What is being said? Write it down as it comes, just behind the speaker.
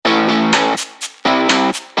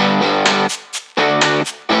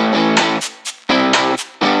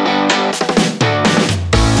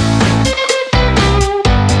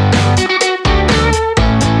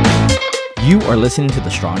are listening to the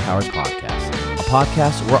Strong Towers Podcast, a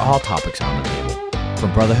podcast where all topics are on the table,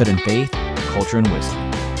 from brotherhood and faith, culture and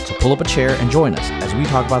wisdom. So pull up a chair and join us as we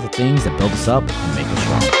talk about the things that build us up and make us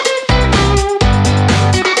strong.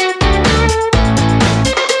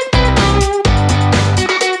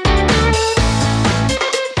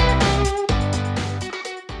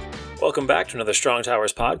 Welcome back to another Strong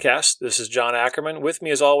Towers podcast. This is John Ackerman. With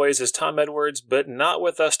me, as always, is Tom Edwards, but not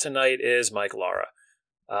with us tonight is Mike Lara.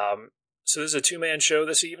 So this is a two-man show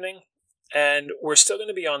this evening, and we're still going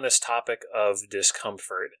to be on this topic of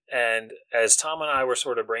discomfort. And as Tom and I were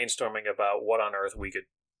sort of brainstorming about what on earth we could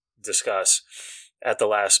discuss at the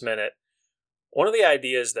last minute, one of the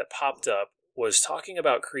ideas that popped up was talking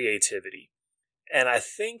about creativity. And I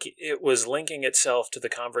think it was linking itself to the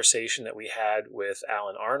conversation that we had with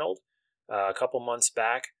Alan Arnold a couple months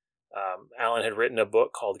back. Alan had written a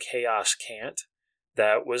book called Chaos Can't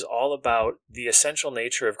that was all about the essential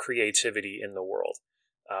nature of creativity in the world.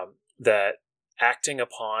 That acting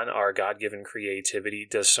upon our God-given creativity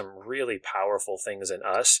does some really powerful things in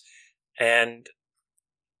us. And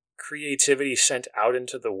creativity sent out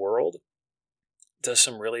into the world does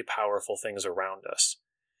some really powerful things around us.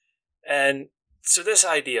 And so this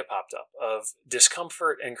idea popped up of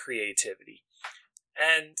discomfort and creativity.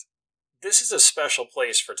 And this is a special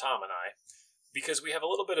place for Tom and I because we have a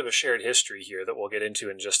little bit of a shared history here that we'll get into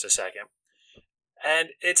in just a second.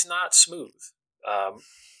 And it's not smooth.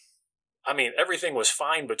 Everything was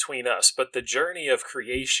fine between us, but the journey of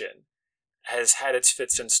creation has had its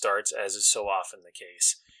fits and starts, as is so often the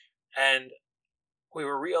case. And we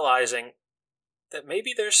were realizing that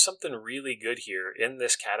maybe there's something really good here in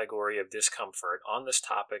this category of discomfort on this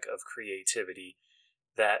topic of creativity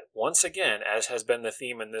that, once again, as has been the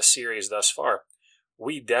theme in this series thus far,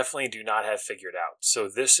 we definitely do not have figured out. So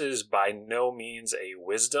this is by no means a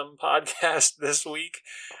wisdom podcast this week.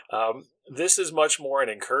 This is much more an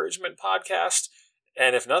encouragement podcast,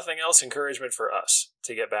 and if nothing else, encouragement for us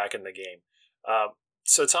to get back in the game.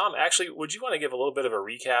 So Tom, actually, would you want to give a little bit of a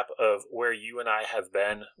recap of where you and I have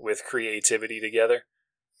been with creativity together?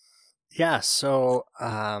 Yeah, so,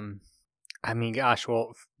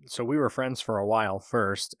 so we were friends for a while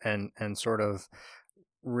first and sort of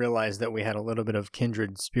realized that we had a little bit of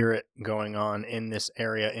kindred spirit going on in this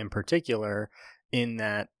area in particular, in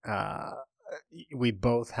that we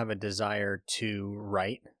both have a desire to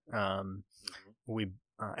write. And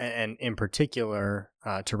in particular,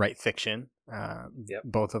 to write fiction.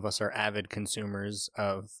 Both of us are avid consumers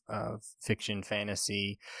of fiction,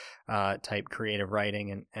 fantasy type creative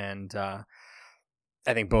writing, and I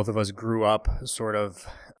think both of us grew up sort of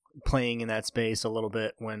playing in that space a little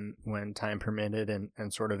bit when time permitted,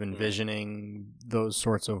 and sort of envisioning those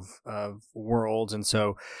sorts of worlds. And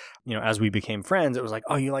so, as we became friends, it was like,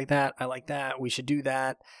 oh, you like that? I like that. We should do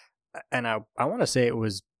that. And I want to say it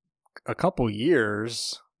was a couple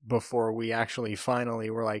years before we actually finally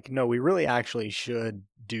were like, no, we really actually should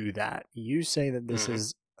do that. You say that this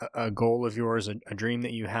is a goal of yours, a dream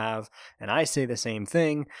that you have, and I say the same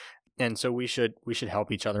thing, and so we should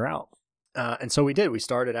help each other out. And so we did. We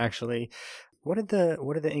started actually. What did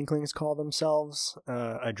the Inklings call themselves?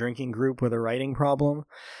 A drinking group with a writing problem.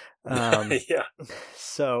 Yeah.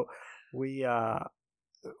 So we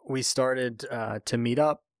started to meet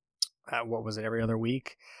up. What was it? Every other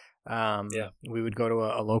week. We would go to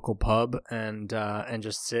a local pub and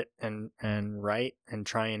just sit and write and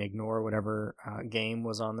try and ignore whatever game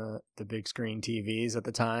was on the big screen TVs at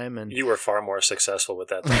the time. And you were far more successful with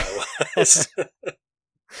that than I was.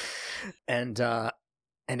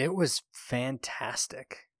 And it was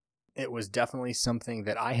fantastic. It was definitely something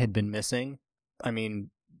that I had been missing. I mean,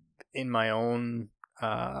 in my own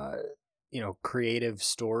creative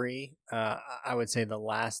story, I would say the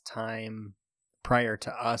last time prior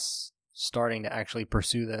to us starting to actually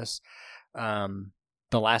pursue this,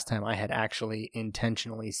 the last time I had actually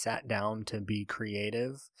intentionally sat down to be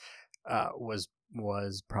creative was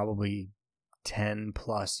probably 10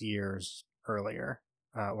 plus years earlier,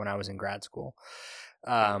 when I was in grad school.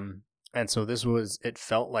 And so it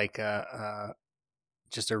felt like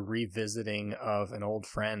just a revisiting of an old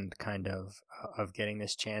friend, kind of getting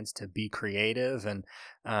this chance to be creative. And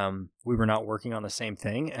we were not working on the same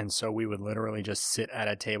thing, and so we would literally just sit at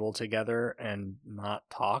a table together and not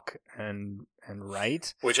talk and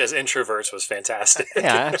write, which as introverts was fantastic.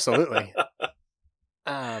 Yeah, absolutely.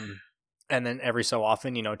 And then every so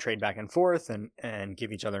often, trade back and forth and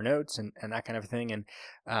give each other notes and that kind of thing. And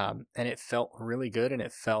it felt really good, and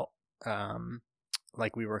it felt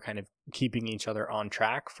like we were kind of keeping each other on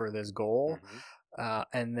track for this goal.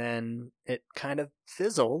 And then it kind of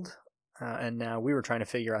fizzled. And now we were trying to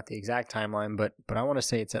figure out the exact timeline, but I want to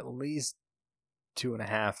say it's at least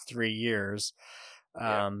 2.5, 3 years.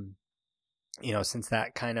 Since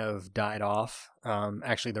that kind of died off,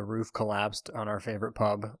 actually the roof collapsed on our favorite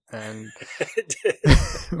pub and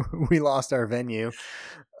we lost our venue.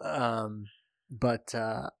 But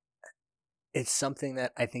it's something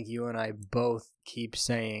that I think you and I both keep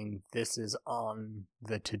saying this is on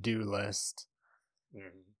the to-do list.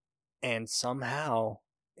 Mm-hmm. And somehow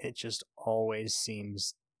it just always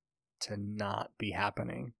seems to not be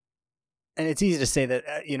happening. And it's easy to say that,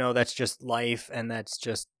 that's just life and that's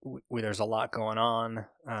just, there's a lot going on.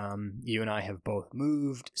 You and I have both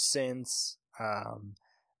moved since.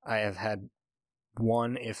 I have had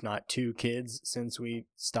 1, if not 2 kids since we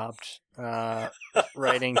stopped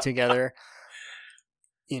writing together.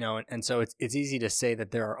 And so it's easy to say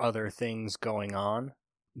that there are other things going on.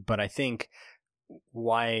 But I think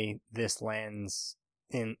why this lands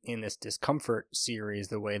in this discomfort series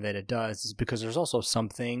the way that it does is because there's also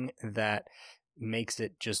something that makes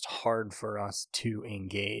it just hard for us to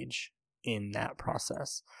engage in that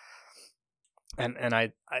process. And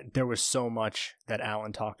I there was so much that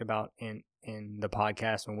Alan talked about in the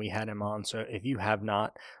podcast when we had him on. So if you have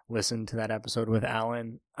not listened to that episode with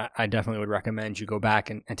Alan, I definitely would recommend you go back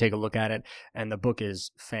and take a look at it. And the book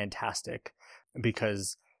is fantastic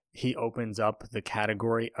because he opens up the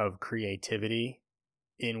category of creativity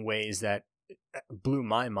in ways that blew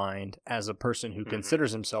my mind as a person who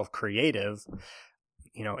considers himself creative.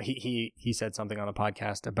 He said something on the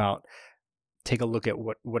podcast about take a look at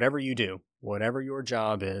whatever you do, whatever your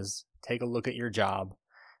job is, take a look at your job.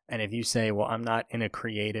 And if you say, well, I'm not in a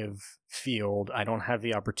creative field, I don't have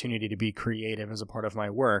the opportunity to be creative as a part of my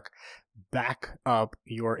work, back up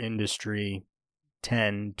your industry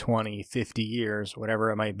 10, 20, 50 years,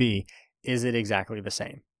 whatever it might be. Is it exactly the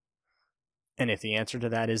same? And if the answer to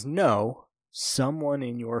that is no, someone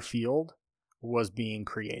in your field was being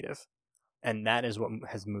creative. And that is what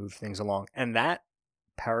has moved things along. And that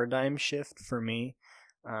paradigm shift for me,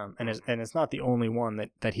 and it's not the only one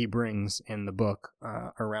that he brings in the book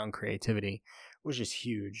around creativity, was just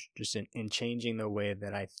huge, just in changing the way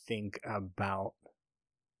that I think about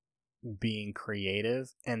being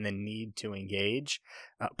creative and the need to engage.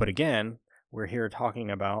 But again, we're here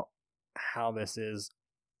talking about how this is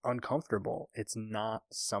uncomfortable. It's not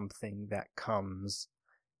something that comes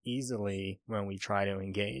easily when we try to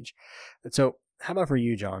engage. So how about for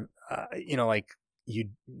you, John?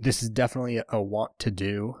 This is definitely a want to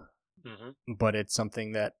do, but it's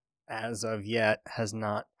something that as of yet has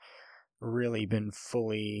not really been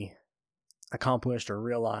fully accomplished or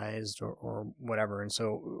realized or whatever. And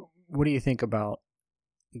so what do you think about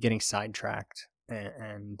getting sidetracked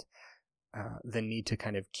and the need to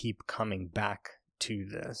kind of keep coming back to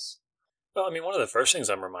this? Well, I mean, one of the first things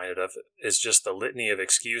I'm reminded of is just the litany of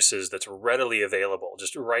excuses that's readily available,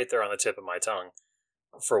 just right there on the tip of my tongue,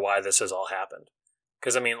 for why this has all happened.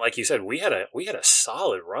 Because, I mean, like you said, we had a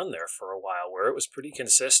solid run there for a while where it was pretty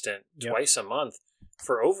consistent, twice a month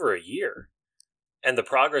for over a year. And the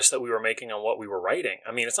progress that we were making on what we were writing,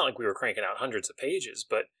 I mean, it's not like we were cranking out hundreds of pages,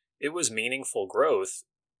 but it was meaningful growth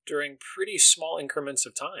during pretty small increments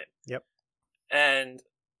of time. Yep. And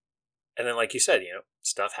then, like you said,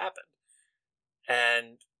 stuff happened.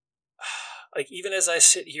 And like, even as I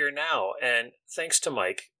sit here now, and thanks to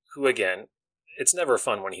Mike, who, again, it's never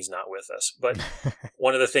fun when he's not with us, but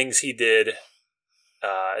one of the things he did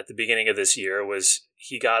at the beginning of this year was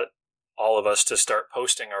he got all of us to start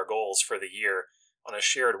posting our goals for the year on a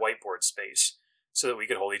shared whiteboard space so that we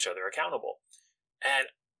could hold each other accountable. And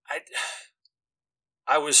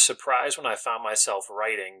I was surprised when I found myself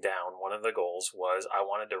writing down one of the goals was I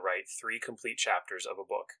wanted to write 3 complete chapters of a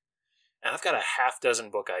book. And I've got a half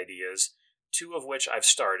dozen book ideas, 2 of which I've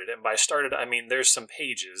started. And by started, I mean there's some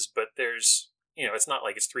pages, but there's, it's not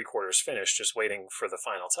like it's 3/4 finished, just waiting for the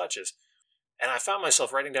final touches. And I found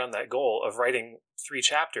myself writing down that goal of writing 3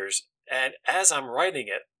 chapters. And as I'm writing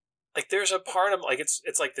it, like there's a part of like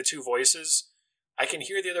it's like the 2 voices. I can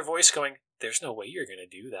hear the other voice going, "There's no way you're going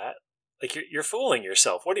to do that. Like you're fooling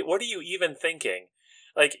yourself. What are you even thinking?"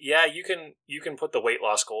 Like, yeah, you can put the weight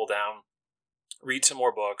loss goal down, read some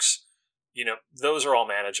more books. Those are all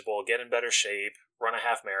manageable. Get in better shape, run a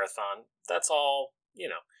half marathon. That's all.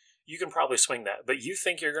 You can probably swing that. But you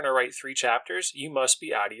think you're going to write 3 chapters? You must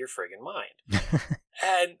be out of your friggin' mind.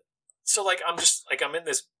 And so, like, I'm in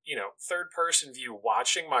this, third person view,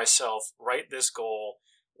 watching myself write this goal,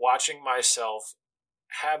 watching myself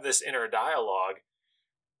have this inner dialogue.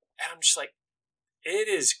 And I'm just like, it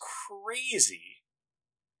is crazy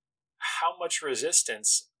how much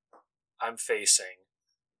resistance I'm facing.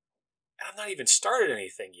 And I've not even started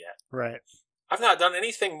anything yet. Right. I've not done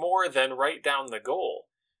anything more than write down the goal.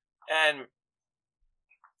 And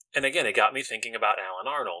And again, it got me thinking about Alan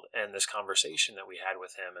Arnold and this conversation that we had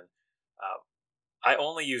with him. And I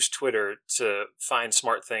only use Twitter to find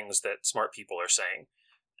smart things that smart people are saying.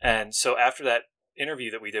 And so after that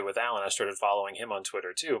interview that we did with Alan, I started following him on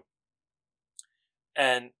Twitter too.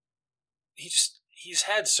 And he's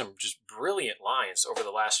had some just brilliant lines over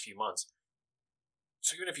the last few months.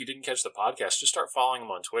 So even if you didn't catch the podcast, just start following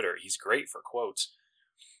him on Twitter. He's great for quotes.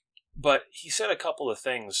 But he said a couple of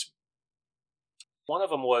things. One of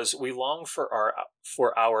them was, we long for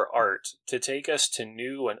our art to take us to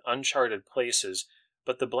new and uncharted places,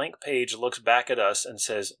 but the blank page looks back at us and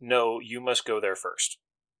says, no, you must go there first.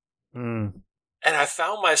 Mm. And I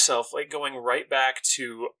found myself like going right back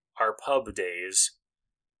to our pub days,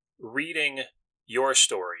 reading your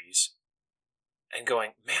stories and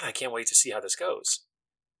going, man, I can't wait to see how this goes.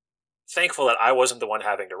 Thankful that I wasn't the one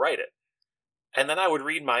having to write it. And then I would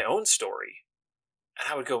read my own story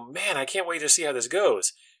and I would go, man, I can't wait to see how this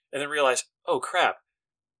goes. And then realize, oh crap,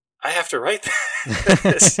 I have to write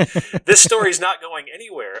this. This story's not going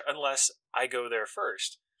anywhere unless I go there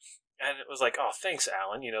first. And it was like, oh, thanks,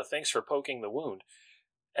 Alan. Thanks for poking the wound.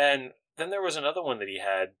 And then there was another one that he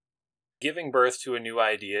had. Giving birth to a new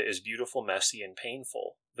idea is beautiful, messy, and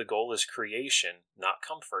painful. The goal is creation, not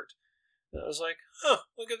comfort. And I was like,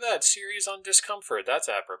 look at that. Series on discomfort. That's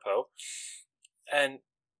apropos. And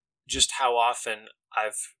just how often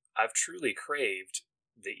I've truly craved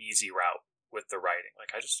the easy route with the writing.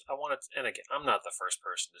 Like I want to, and again, I'm not the first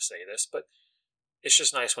person to say this, but it's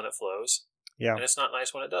just nice when it flows. Yeah. And it's not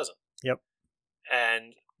nice when it doesn't. Yep.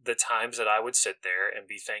 And the times that I would sit there and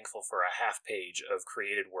be thankful for a half page of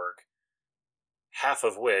created work, half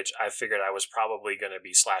of which I figured I was probably going to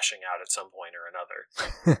be slashing out at some point or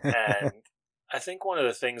another. And I think one of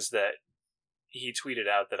the things that he tweeted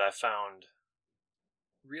out that I found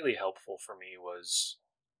really helpful for me was,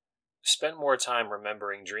 spend more time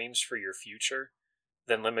remembering dreams for your future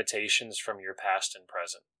than limitations from your past and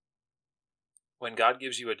present. When God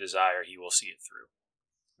gives you a desire, he will see it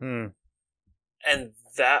through. Mm. And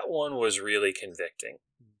that one was really convicting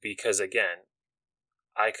because, again,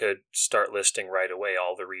 I could start listing right away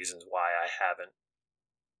all the reasons why I haven't,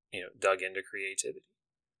 dug into creativity.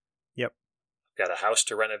 Yep. I've got a house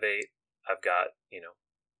to renovate. I've got,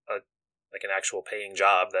 an actual paying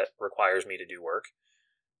job that requires me to do work.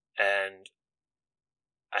 And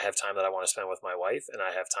I have time that I want to spend with my wife, and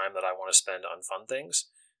I have time that I want to spend on fun things.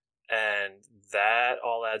 And that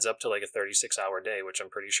all adds up to like a 36-hour day, which I'm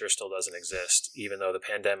pretty sure still doesn't exist, even though the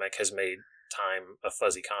pandemic has made time a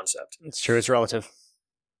fuzzy concept. It's true. It's relative.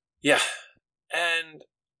 Yeah. And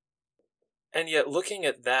yet looking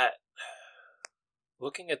at that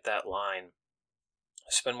line,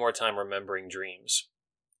 spend more time remembering dreams.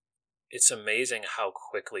 It's amazing how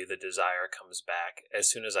quickly the desire comes back as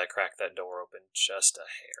soon as I crack that door open, just a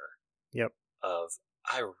hair. Yep. Of,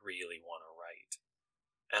 I really want to write.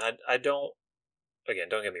 And I don't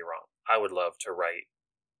get me wrong, I would love to write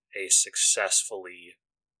a successfully,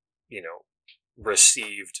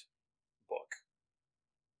 received book.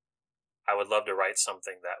 I would love to write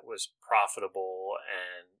something that was profitable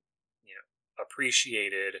and,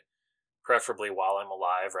 appreciated, preferably while I'm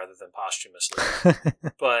alive rather than posthumously.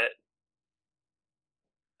 But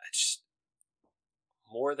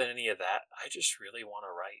more than any of that, I just really want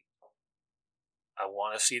to write. I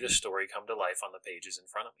want to see the story come to life on the pages in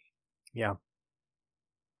front of me. Yeah.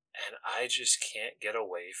 And I just can't get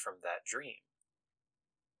away from that dream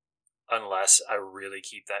unless I really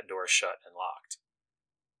keep that door shut and locked,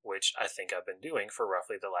 which I think I've been doing for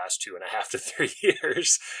roughly the last 2.5 to 3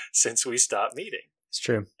 years since we stopped meeting. It's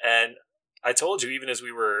true. And I told you, even as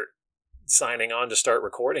we were signing on to start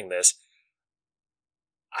recording this,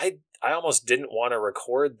 I almost didn't want to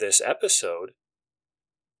record this episode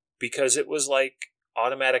because it was like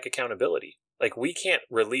automatic accountability. Like, we can't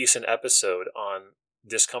release an episode on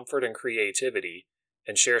discomfort and creativity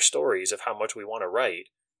and share stories of how much we want to write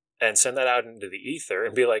and send that out into the ether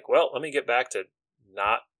and be like, well, let me get back to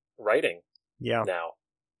not writing now.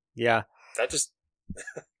 Yeah. That just...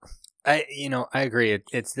 I agree.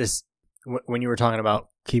 It's this, when you were talking about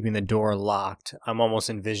keeping the door locked, I'm almost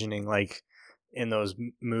envisioning like in those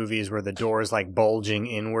movies where the door is like bulging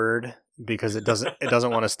inward because it doesn't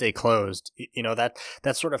want to stay closed.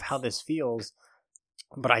 That's sort of how this feels.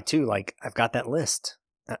 But I too, like, I've got that list.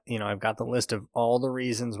 I've got the list of all the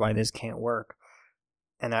reasons why this can't work.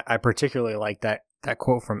 And I particularly like that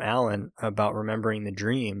quote from Alan about remembering the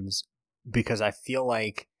dreams, because I feel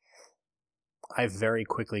like I very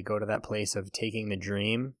quickly go to that place of taking the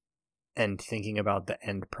dream and thinking about the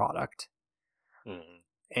end product. Mm-hmm.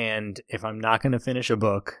 And if I'm not going to finish a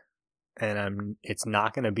book, and it's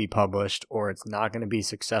not going to be published or it's not going to be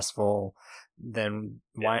successful, then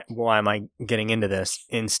why am I getting into this?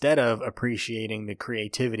 Instead of appreciating the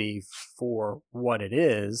creativity for what it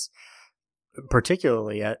is,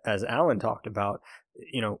 particularly as Alan talked about,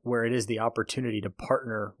 where it is the opportunity to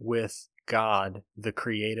partner with God, the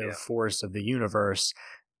creative force of the universe,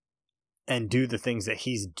 and do the things that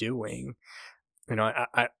he's doing.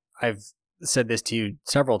 I've said this to you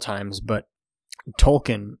several times, but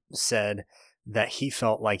Tolkien said that he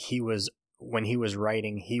felt like when he was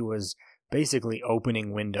writing, he was basically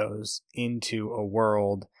opening windows into a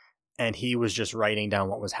world, and he was just writing down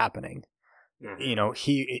what was happening.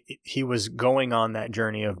 He was going on that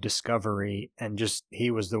journey of discovery, and just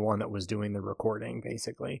he was the one that was doing the recording,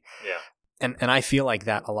 basically. Yeah. And I feel like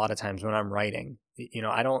that a lot of times when I'm writing.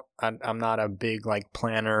 I'm not a big like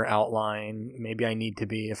planner outline. Maybe I need to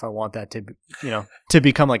be if I want that to to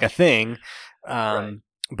become like a thing. Right.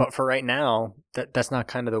 But for right now, that's not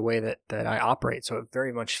kind of the way that I operate. So it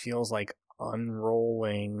very much feels like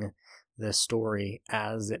unrolling the story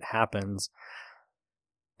as it happens.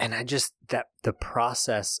 And that the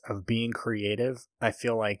process of being creative, I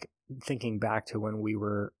feel like thinking back to when we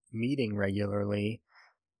were meeting regularly,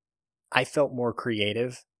 I felt more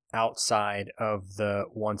creative outside of the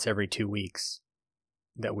once every 2 weeks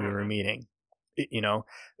that we were meeting.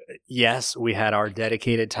 Yes, we had our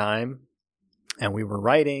dedicated time and we were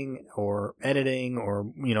writing or editing or,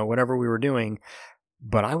 whatever we were doing,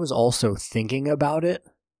 but I was also thinking about it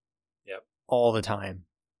all the time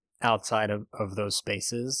outside of those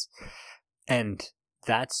spaces. And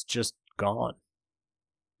that's just gone,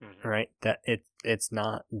 right? That it's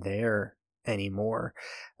not there anymore.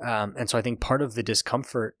 And so I think part of the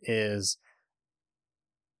discomfort is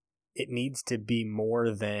it needs to be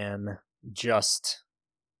more than just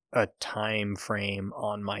a time frame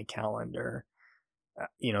on my calendar.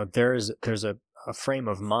 There's a frame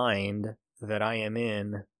of mind that I am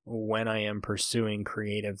in when I am pursuing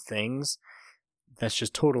creative things that's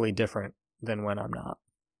just totally different than when I'm not.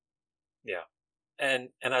 Yeah. And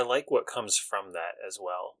I like what comes from that as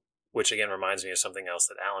well, which again reminds me of something else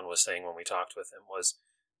that Alan was saying when we talked with him, was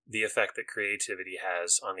the effect that creativity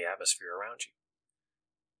has on the atmosphere around you,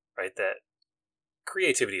 right? That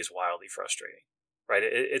creativity is wildly frustrating, right?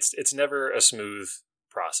 It's never a smooth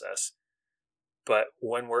process, but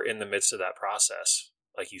when we're in the midst of that process,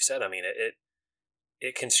 like you said, I mean,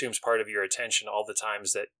 it consumes part of your attention all the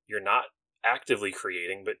times that you're not actively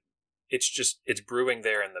creating, but it's brewing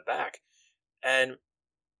there in the back. And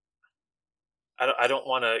I don't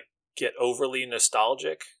want to get overly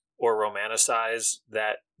nostalgic or romanticize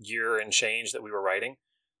that year and change that we were writing,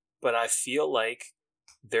 but I feel like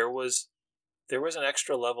there was an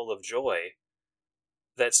extra level of joy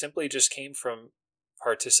that simply just came from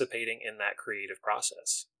participating in that creative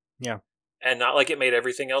process. Yeah. And not like it made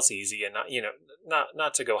everything else easy, and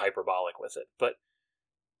not to go hyperbolic with it, but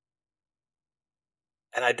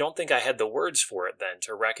and I don't think I had the words for it then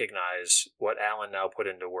to recognize what Alan now put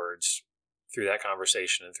into words through that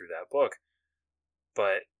conversation and through that book.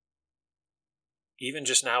 But even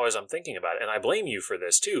just now as I'm thinking about it, and I blame you for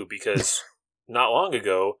this too, because not long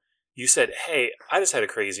ago you said, hey, I just had a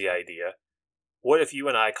crazy idea. What if you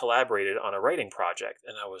and I collaborated on a writing project?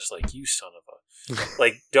 And I was like, you son of a...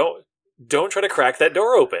 like, don't try to crack that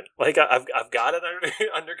door open. Like, I've got it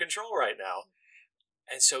under control right now.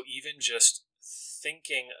 And so even just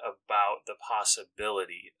thinking about the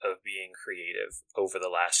possibility of being creative over the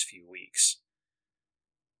last few weeks,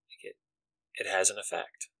 it has an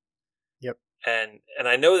effect. Yep. And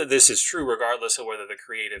I know that this is true regardless of whether the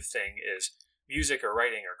creative thing is music or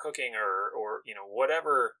writing or cooking or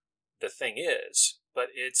whatever the thing is, but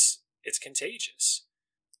it's contagious.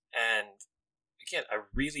 And again, I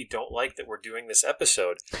really don't like that we're doing this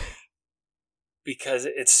episode because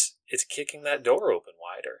it's kicking that door open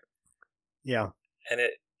wider. Yeah. And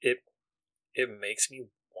it makes me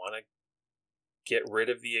want to get rid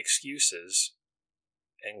of the excuses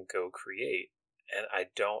and go create. And I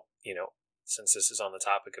don't, since this is on the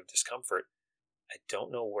topic of discomfort, I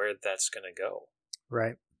don't know where that's going to go.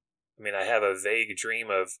 Right. I mean, I have a vague dream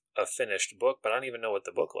of a finished book, but I don't even know what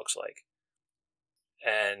the book looks like.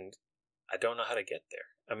 And I don't know how to get there.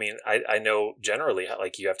 I mean, I know generally how,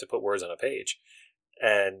 like, you have to put words on a page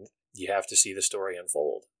and you have to see the story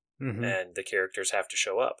unfold. Mm-hmm. And the characters have to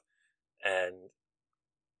show up. But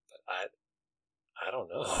I don't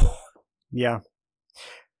know. Yeah.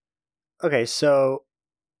 Okay, so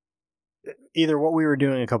either what we were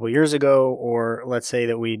doing a couple years ago, or let's say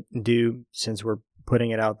that we do, since we're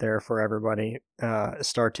putting it out there for everybody,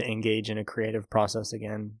 start to engage in a creative process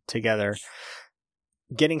again together.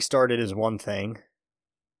 Getting started is one thing.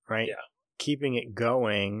 right? Yeah. Keeping it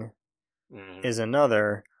going Mhm. is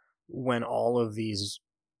another, when all of these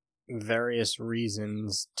various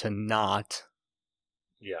reasons to not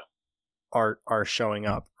Yeah. are showing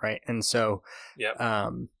up, right? And so Yep.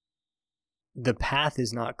 the path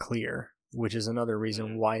is not clear, which is another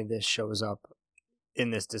reason Mhm. why this shows up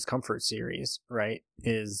in this discomfort series, right?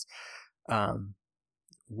 Is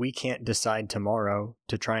we can't decide tomorrow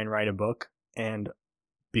to try and write a book, and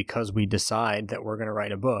because we decide that we're going to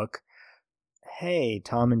write a book, hey,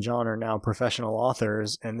 Tom and John are now professional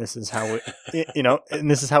authors, and this is how we, and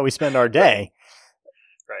this is how we spend our day.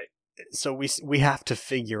 Right. So we have to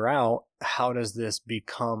figure out, how does this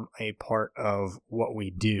become a part of what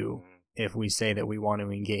we do Mhm. if we say that we want to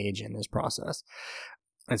engage in this process.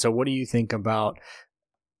 And so what do you think about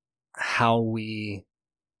how we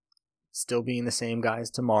still being the same guys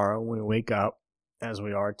tomorrow when we wake up as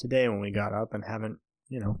we are today when we got up, and haven't,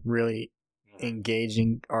 really Mhm.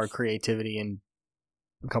 engaging our creativity in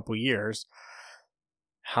a couple years?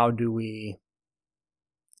 How do we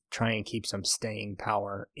try and keep some staying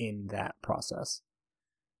power in that process?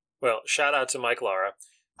 Well, shout out to Mike Lara,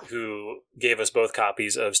 who gave us both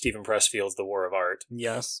copies of Stephen Pressfield's The War of Art,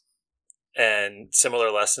 Yes. and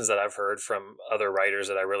similar lessons that I've heard from other writers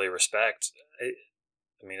that I really respect.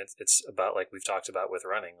 I mean, it's about, like we've talked about with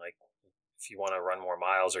running. Like, if you want to run more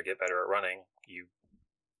miles or get better at running, you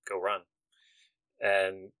go run.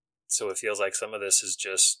 And so it feels like some of this is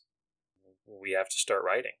just, we have to start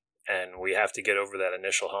writing, and we have to get over that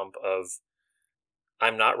initial hump of,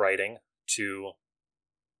 I'm not writing, to,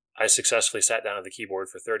 I successfully sat down at the keyboard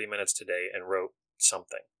for 30 minutes today and wrote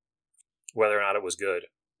something. Whether or not it was good,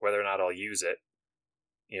 whether or not I'll use it.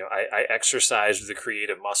 I exercised the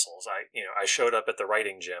creative muscles. I showed up at the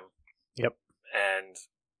writing gym. Yep.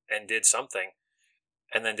 And did something,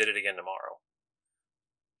 and then did it again tomorrow.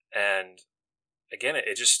 And again,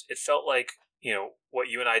 it felt like, what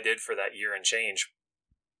you and I did for that year and change,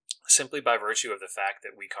 simply by virtue of the fact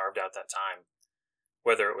that we carved out that time,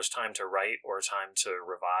 whether it was time to write or time to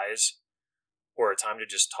revise or a time to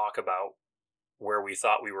just talk about where we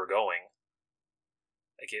thought we were going.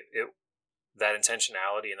 Like that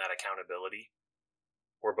intentionality and that accountability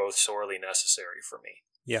were both sorely necessary for me.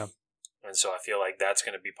 Yeah. And so I feel like that's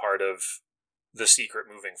going to be part of the secret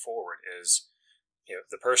moving forward, is,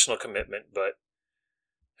 the personal commitment, but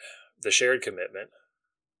the shared commitment,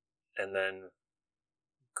 and then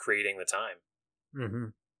creating the time. Mm-hmm.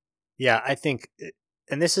 Yeah, I think,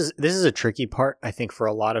 and this is a tricky part, I think, for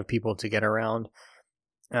a lot of people to get around,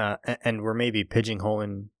 and we're maybe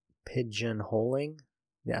pigeonholing,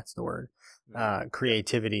 that's the word,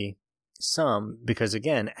 creativity some, because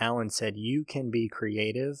again, Alan said you can be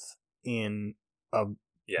creative in a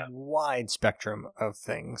wide spectrum of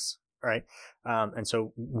things, right? And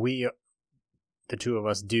so the two of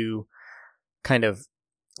us, do kind of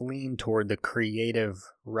lean toward the creative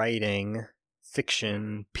writing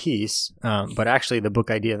fiction piece, but actually the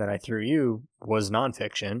book idea that I threw you was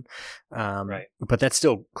nonfiction, Right. But that's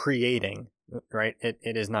still creating, right?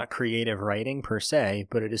 It is not creative writing per se,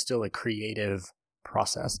 but it is still a creative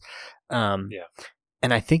process. And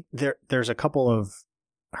I think there's a couple of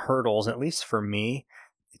hurdles, at least for me,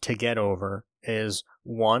 to get over. Is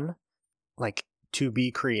one, like, to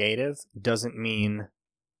be creative doesn't mean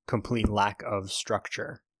complete lack of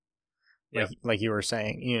structure. Like you were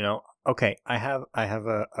saying, okay, I have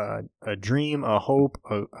a dream, a hope,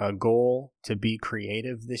 a goal to be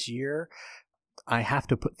creative this year. I have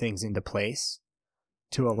to put things into place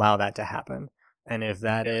to allow that to happen. And if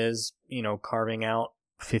that is, carving out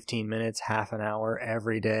 15 minutes, half an hour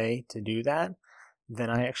every day to do that, then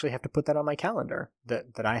I actually have to put that on my calendar,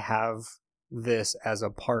 that I have this as a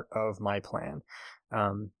part of my plan.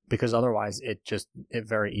 Because otherwise it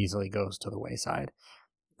very easily goes to the wayside.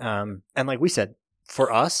 And like we said,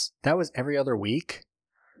 for us, that was every other week.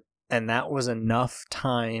 And that was enough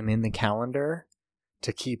time in the calendar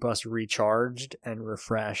to keep us recharged and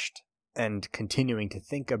refreshed and continuing to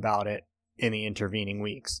think about it in the intervening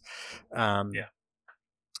weeks. And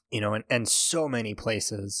so many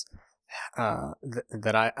places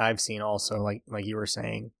that I've seen also, like you were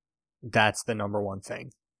saying, that's the number one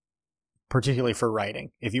thing, particularly for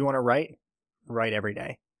writing. If you want to write every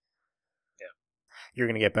day. You're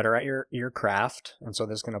going to get better at your craft. And so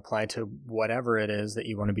this can apply to whatever it is that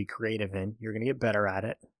you want to be creative in. You're going to get better at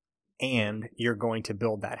it. And you're going to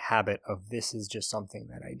build that habit of, this is just something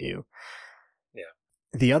that I do. Yeah.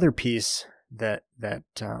 The other piece that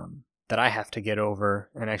I have to get over,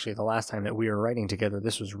 and actually the last time that we were writing together,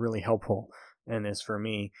 this was really helpful in this for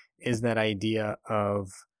me, is that idea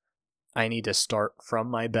of, I need to start from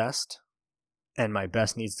my best and my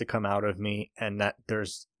best needs to come out of me, and that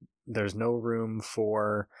there's no room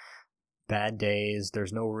for bad days.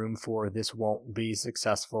 There's no room for this won't be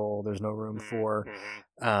successful. There's no room for,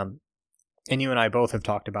 and you and I both have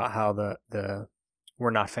talked about how the we're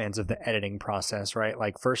not fans of the editing process, right?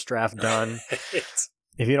 Like first draft done.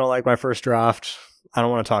 If you don't like my first draft, I don't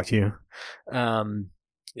want to talk to you.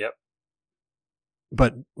 Yep.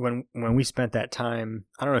 But when we spent that time,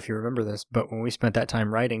 I don't know if you remember this, but when we spent that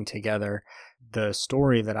time writing together, the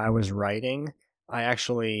story that I was writing, I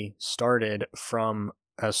actually started from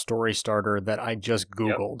a story starter that I just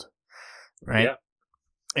Googled, right? Yeah.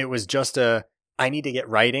 It was just I need to get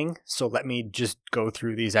writing, so let me just go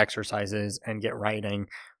through these exercises and get writing.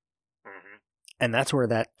 Mm-hmm. And that's where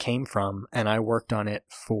that came from, and I worked on it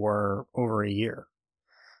for over a year.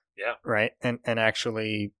 Yeah. Right? And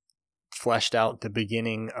actually fleshed out the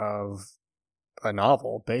beginning of a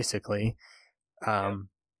novel, basically,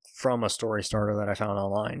 from a story starter that I found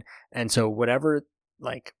online. And so whatever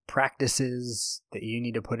like practices that you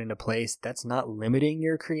need to put into place, that's not limiting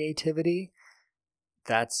your creativity.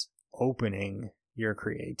 That's opening your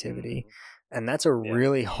creativity. And that's a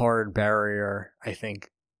really hard barrier, I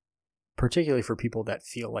think, particularly for people that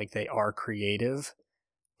feel like they are creative,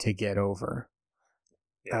 to get over.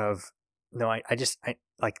 Of, no, I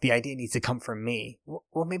like the idea needs to come from me.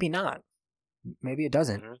 Well, maybe not. Maybe it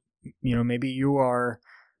doesn't. You know, maybe you are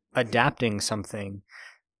adapting something.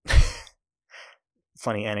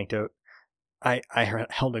 Funny anecdote. I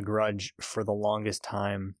held a grudge for the longest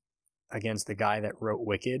time against the guy that wrote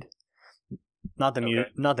Wicked. Not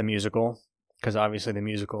the musical, because obviously the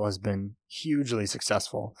musical has been hugely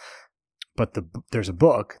successful. But there's a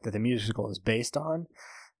book that the musical is based on,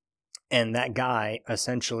 and that guy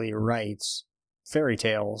essentially writes fairy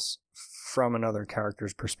tales from another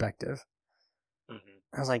character's perspective.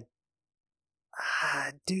 I was like,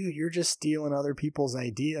 dude, you're just stealing other people's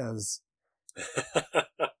ideas.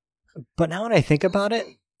 But now when I think about it,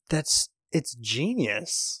 it's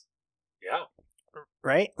genius. Yeah.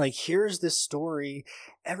 Right? Like, here's this story.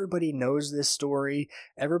 Everybody knows this story.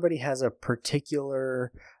 Everybody has a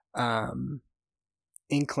particular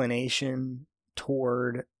inclination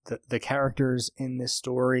toward the characters in this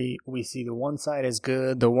story. We see the one side as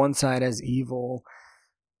good, the one side as evil.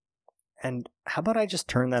 And how about I just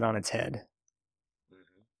turn that on its head?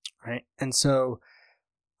 Right? And so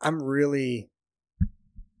I'm really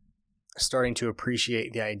starting to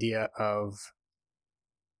appreciate the idea of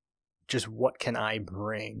just what can I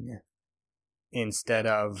bring, instead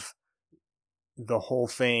of the whole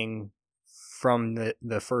thing from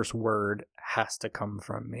the first word has to come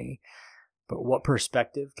from me. But what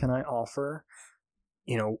perspective can I offer?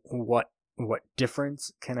 You know, what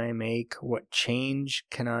difference can I make? What change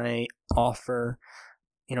can I offer?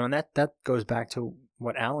 You know, and that goes back to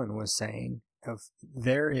what Alan was saying, of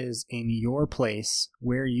there is, in your place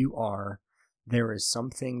where you are, there is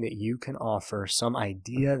something that you can offer, some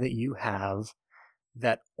idea that you have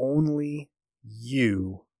that only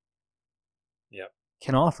you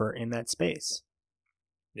can offer in that space.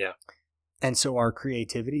 Yeah. And so our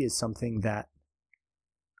creativity is something that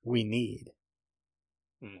we need.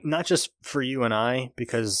 Not just for you and I,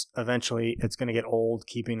 because eventually it's going to get old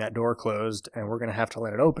keeping that door closed and we're going to have to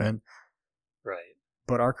let it open. Right.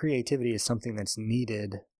 But our creativity is something that's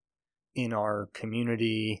needed in our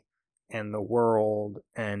community and the world,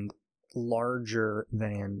 and larger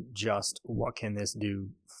than just what can this do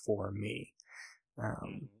for me.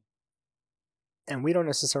 And we don't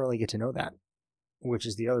necessarily get to know that, which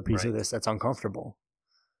is the other piece of this that's uncomfortable.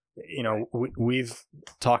 You know, we've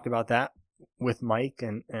talked about that with Mike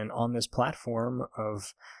and on this platform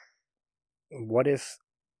of, what if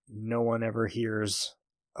no one ever hears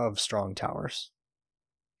of Strong Towers?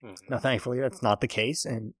 Now, thankfully, that's not the case.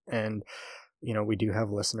 And you know, we do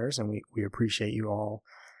have listeners, and we appreciate you all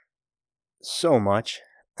so much.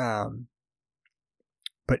 But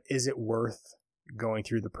is it worth going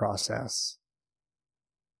through the process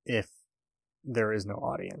if there is no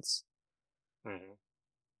audience?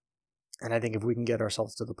 And I think if we can get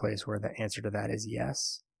ourselves to the place where the answer to that is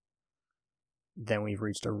yes, then we've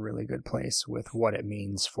reached a really good place with what it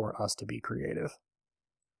means for us to be creative.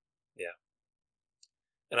 Yeah.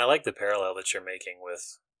 And I like the parallel that you're making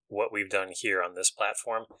with what we've done here on this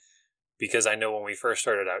platform, because I know when we first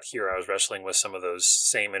started out here, I was wrestling with some of those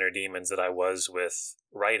same inner demons that I was with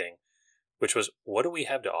writing, which was, what do we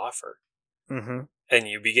have to offer? And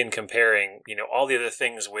you begin comparing, you know, all the other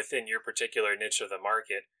things within your particular niche of the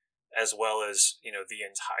market, as well as, you know, the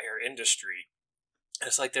entire industry. And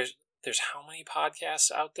it's like, there's how many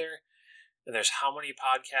podcasts out there, and there's how many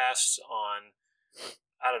podcasts on,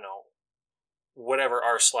 I don't know, whatever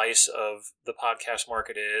our slice of the podcast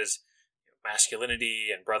market is, masculinity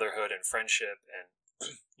and brotherhood and friendship and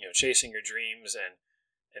chasing your dreams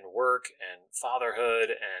and work and fatherhood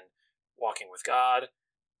and walking with God.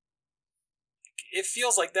 It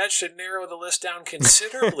feels like that should narrow the list down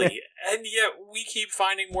considerably. And yet we keep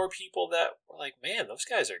finding more people that we're like, man, those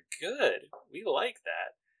guys are good. We like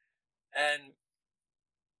that. And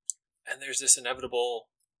there's this inevitable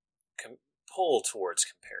pull towards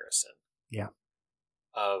comparison. Yeah.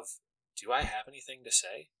 Of, do I have anything to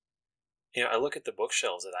say? I look at the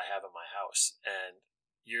bookshelves that I have in my house, and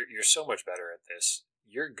you're so much better at this.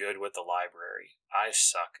 You're good with the library. I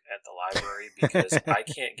suck at the library because I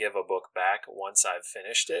can't give a book back once I've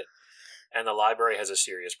finished it, and the library has a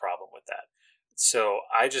serious problem with that. So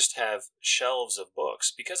I just have shelves of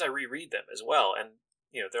books because I reread them as well, and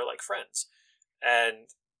they're like friends. And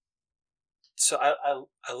so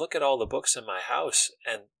I look at all the books in my house,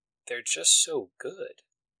 and they're just so good.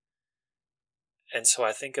 And so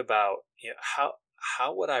I think about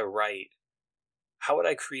how would I write? How would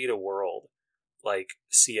I create a world like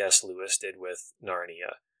C.S. Lewis did with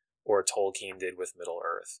Narnia, or Tolkien did with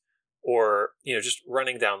Middle-earth, or just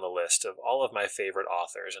running down the list of all of my favorite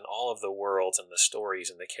authors and all of the worlds and the stories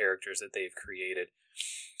and the characters that they've created.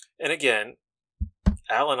 And again,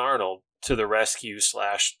 Alan Arnold to the rescue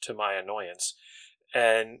 / to my annoyance.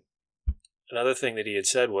 And another thing that he had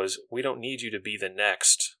said was, we don't need you to be the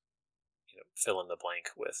next, fill in the blank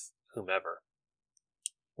with whomever.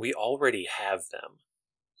 We already have them.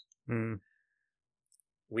 Mm.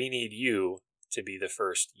 We need you to be the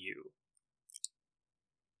first you.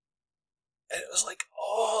 And it was like,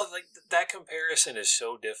 that comparison is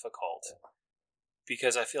so difficult.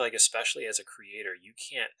 Because I feel like, especially as a creator, you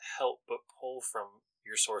can't help but pull from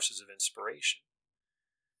your sources of inspiration.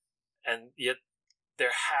 And yet,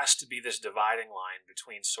 there has to be this dividing line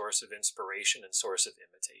between source of inspiration and source of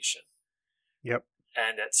imitation. Yep.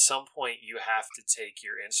 And at some point, you have to take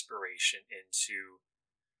your inspiration into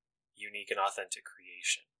unique and authentic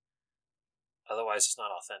creation. Otherwise, it's not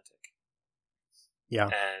authentic. Yeah.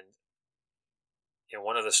 And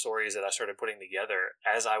one of the stories that I started putting together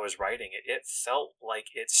as I was writing it, it felt like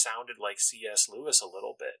it sounded like C.S. Lewis a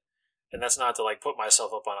little bit. And that's not to put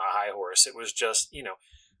myself up on a high horse. It was just,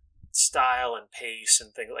 style and pace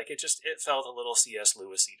and things like it felt a little C.S.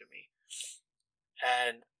 Lewis-y to me.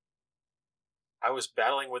 And I was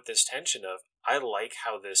battling with this tension of, I like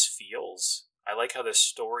how this feels. I like how this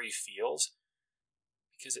story feels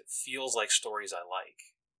because it feels like stories I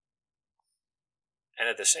like. And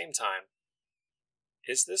at the same time,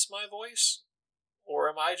 is this my voice? Or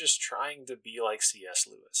am I just trying to be like C.S.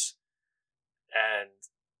 Lewis? And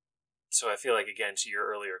so I feel like, again, to your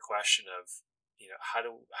earlier question of,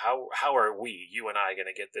 how are we, you and I, going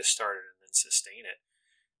to get this started and then sustain it?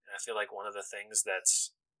 And I feel like one of the things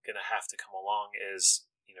that's going to have to come along is,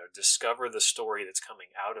 discover the story that's coming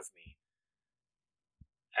out of me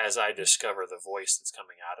as I discover the voice that's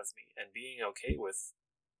coming out of me, and being okay with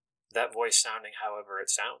that voice sounding however it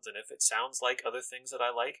sounds. And if it sounds like other things that I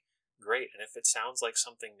like, great. And if it sounds like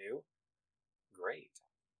something new, great.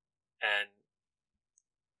 And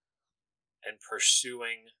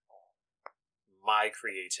pursuing my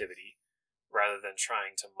creativity rather than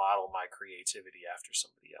trying to model my creativity after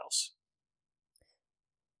somebody else.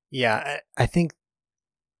 Yeah, I think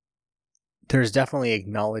there's definitely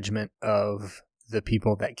acknowledgement of the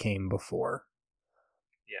people that came before.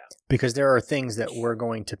 Yeah. Because there are things that we're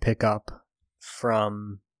going to pick up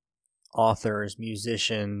from authors,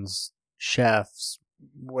 musicians, chefs,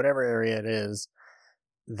 whatever area it is,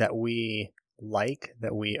 that we like,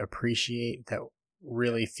 that we appreciate, that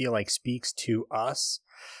really feel like speaks to us.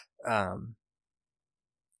 And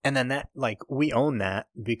then that, we own that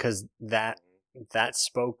because that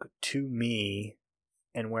spoke to me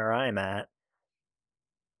and where I'm at.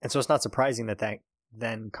 And so it's not surprising that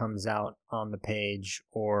then comes out on the page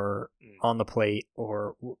or on the plate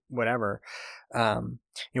or whatever.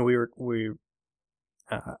 We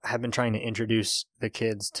have been trying to introduce the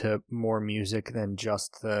kids to more music than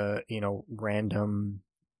just the, random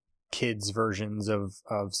kids versions of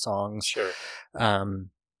songs. Sure.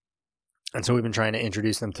 And so we've been trying to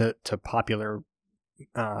introduce them to popular,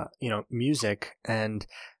 music, and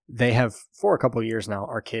they have, for a couple of years now,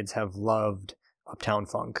 our kids have loved Uptown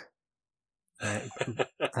Funk.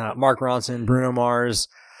 Mark Ronson, Bruno Mars,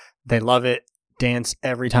 they love it, dance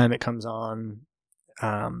every time it comes on,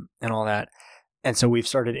 and all that. And so we've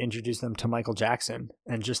started to introduce them to Michael Jackson.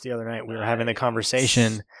 And just the other night we were having the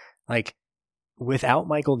conversation, without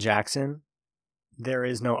Michael Jackson, there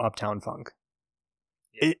is no Uptown Funk.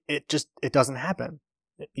 It doesn't happen,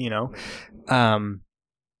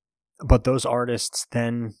 But those artists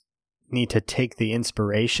then need to take the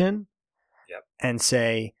inspiration and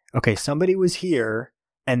say, okay, somebody was here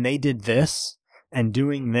and they did this, and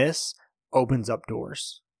doing this opens up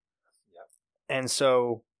doors. And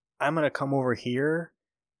so I'm going to come over here.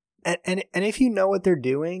 And if you know what they're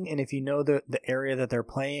doing, and if you know the area that they're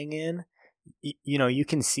playing in, you know, you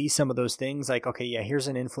can see some of those things like, okay, yeah, here's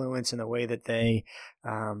an influence in the way that they,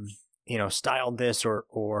 styled this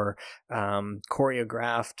or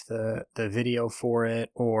choreographed the video for it,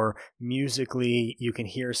 or musically you can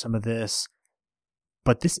hear some of this,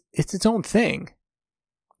 but it's its own thing,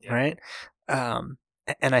 right? And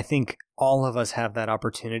I think all of us have that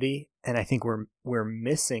opportunity, and I think we're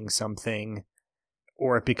missing something,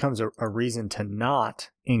 or it becomes a reason to not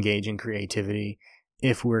engage in creativity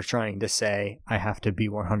if we're trying to say, I have to be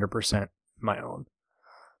 100% my own.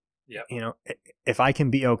 Yeah. You know, if I can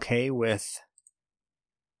be okay with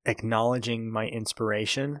acknowledging my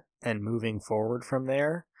inspiration and moving forward from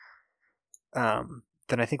there, then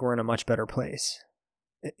I think we're in a much better place.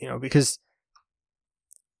 You know, because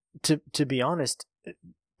to be honest,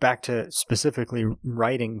 back to specifically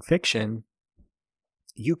writing fiction,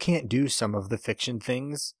 you can't do some of the fiction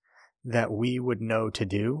things that we would know to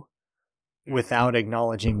do without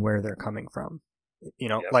acknowledging where they're coming from. You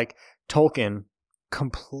know, like Tolkien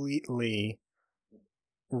completely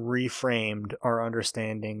reframed our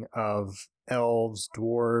understanding of elves,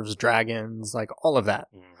 dwarves, dragons, like all of that.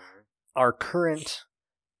 Mm-hmm. Our current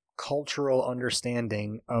cultural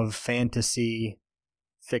understanding of fantasy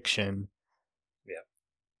fiction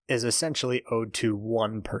is essentially owed to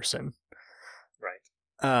one person. Right.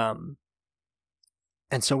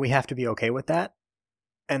 And so we have to be okay with that,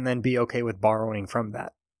 and then be okay with borrowing from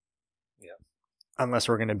that. Yeah. Unless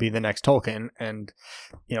we're going to be the next Tolkien and,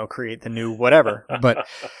 you know, create the new whatever. But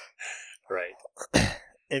right.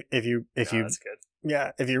 If you that's good.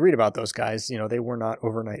 Yeah, if you read about those guys, you know, they were not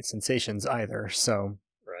overnight sensations either. So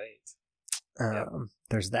right.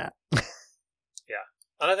 There's that. Yeah.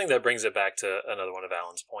 And I think that brings it back to another one of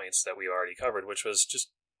Alan's points that we already covered, which was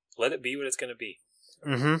just let it be what it's going to be.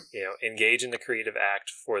 Mm-hmm. You know, engage in the creative act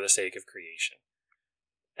for the sake of creation,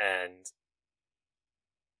 and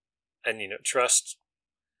you know, trust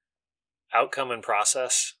outcome and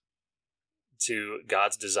process to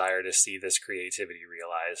God's desire to see this creativity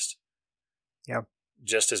realized. Yeah,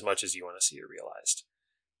 just as much as you want to see it realized,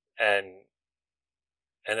 and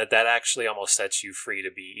that actually almost sets you free to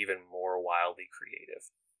be even more wildly creative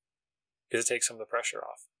because it takes some of the pressure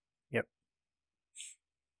off. Yep.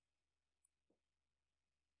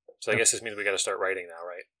 So I guess this means we got to start writing now,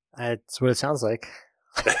 right? That's what it sounds like.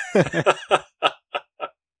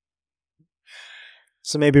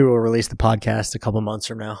 So maybe we'll release the podcast a couple months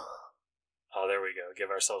from now. Oh, there we go.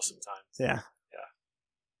 Give ourselves some time. Yeah. Yeah.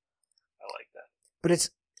 I like that. But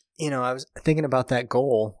it's, you know, I was thinking about that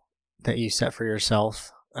goal that you set for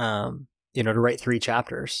yourself, you know, to write 3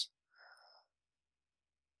 chapters.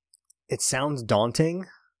 It sounds daunting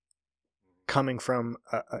coming from,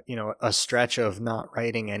 a stretch of not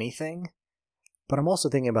writing anything. But I'm also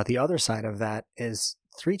thinking about the other side of that is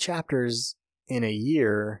 3 chapters in a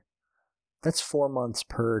year. That's 4 months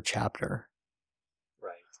per chapter.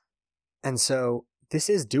 Right. And so this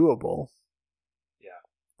is doable. Yeah.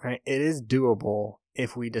 Right. It is doable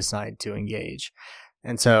if we decide to engage.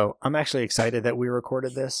 And so I'm actually excited that we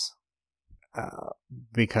recorded this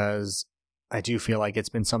because I do feel like it's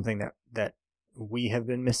been something that we have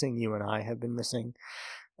been missing, you and I have been missing,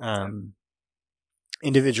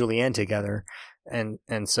 individually and together. And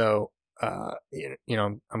so, you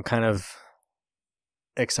know, I'm kind of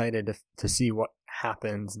excited to see what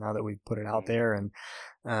happens now that we've put it out there and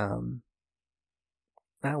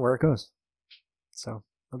where it goes. So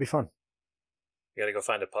it'll be fun. You got to go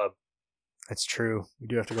find a pub. That's true. We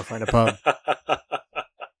do have to go find a pub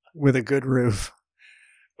with a good roof.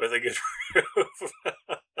 With a good roof.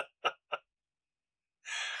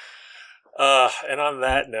 And on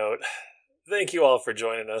that note, thank you all for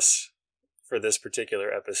joining us for this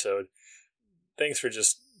particular episode. Thanks for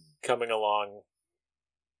just coming along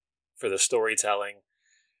for the storytelling,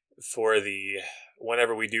 for the,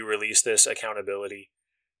 whenever we do release this, accountability,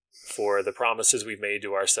 for the promises we've made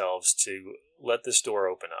to ourselves to let this door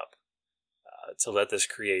open up, to let this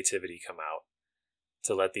creativity come out,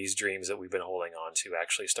 to let these dreams that we've been holding on to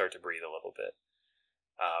actually start to breathe a little bit.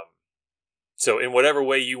 So in whatever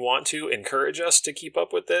way you want to encourage us to keep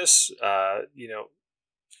up with this, you know,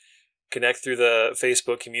 connect through the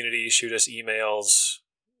Facebook community, shoot us emails,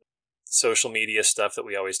 social media stuff that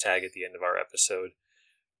we always tag at the end of our episode.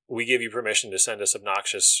 We give you permission to send us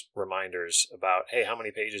obnoxious reminders about, hey, how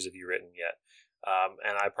many pages have you written yet?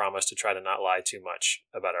 And I promise to try to not lie too much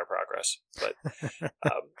about our progress. But,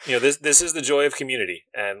 this is the joy of community.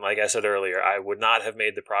 And like I said earlier, I would not have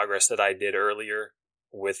made the progress that I did earlier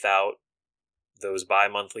without those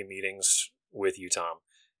bi-monthly meetings with you, Tom.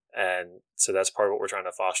 And so that's part of what we're trying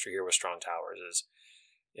to foster here with Strong Towers is,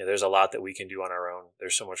 there's a lot that we can do on our own.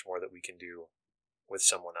 There's so much more that we can do with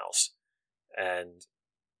someone else. And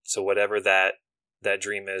so whatever that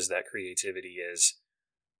dream is, that creativity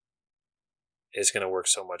is going to work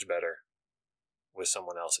so much better with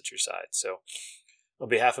someone else at your side. So on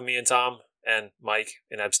behalf of me and Tom and Mike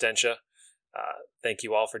in absentia, thank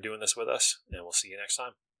you all for doing this with us, and we'll see you next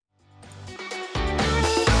time.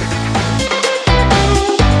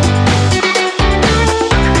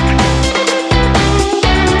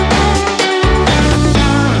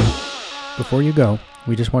 Before you go,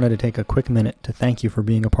 we just wanted to take a quick minute to thank you for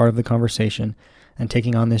being a part of the conversation and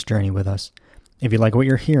taking on this journey with us. If you like what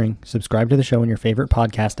you're hearing, subscribe to the show in your favorite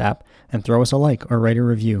podcast app and throw us a like or write a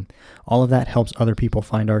review. All of that helps other people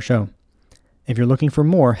find our show. If you're looking for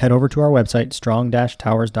more, head over to our website,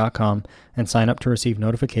 strong-towers.com, and sign up to receive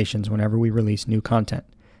notifications whenever we release new content.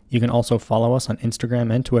 You can also follow us on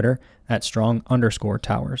Instagram and Twitter at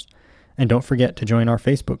strong_towers. And don't forget to join our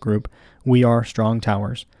Facebook group, We Are Strong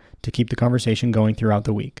Towers, to keep the conversation going throughout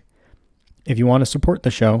the week. If you want to support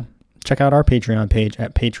the show, check out our Patreon page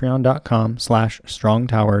at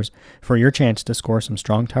patreon.com/strongtowers for your chance to score some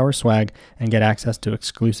Strong Tower swag and get access to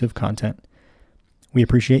exclusive content. We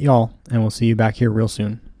appreciate y'all, and we'll see you back here real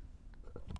soon.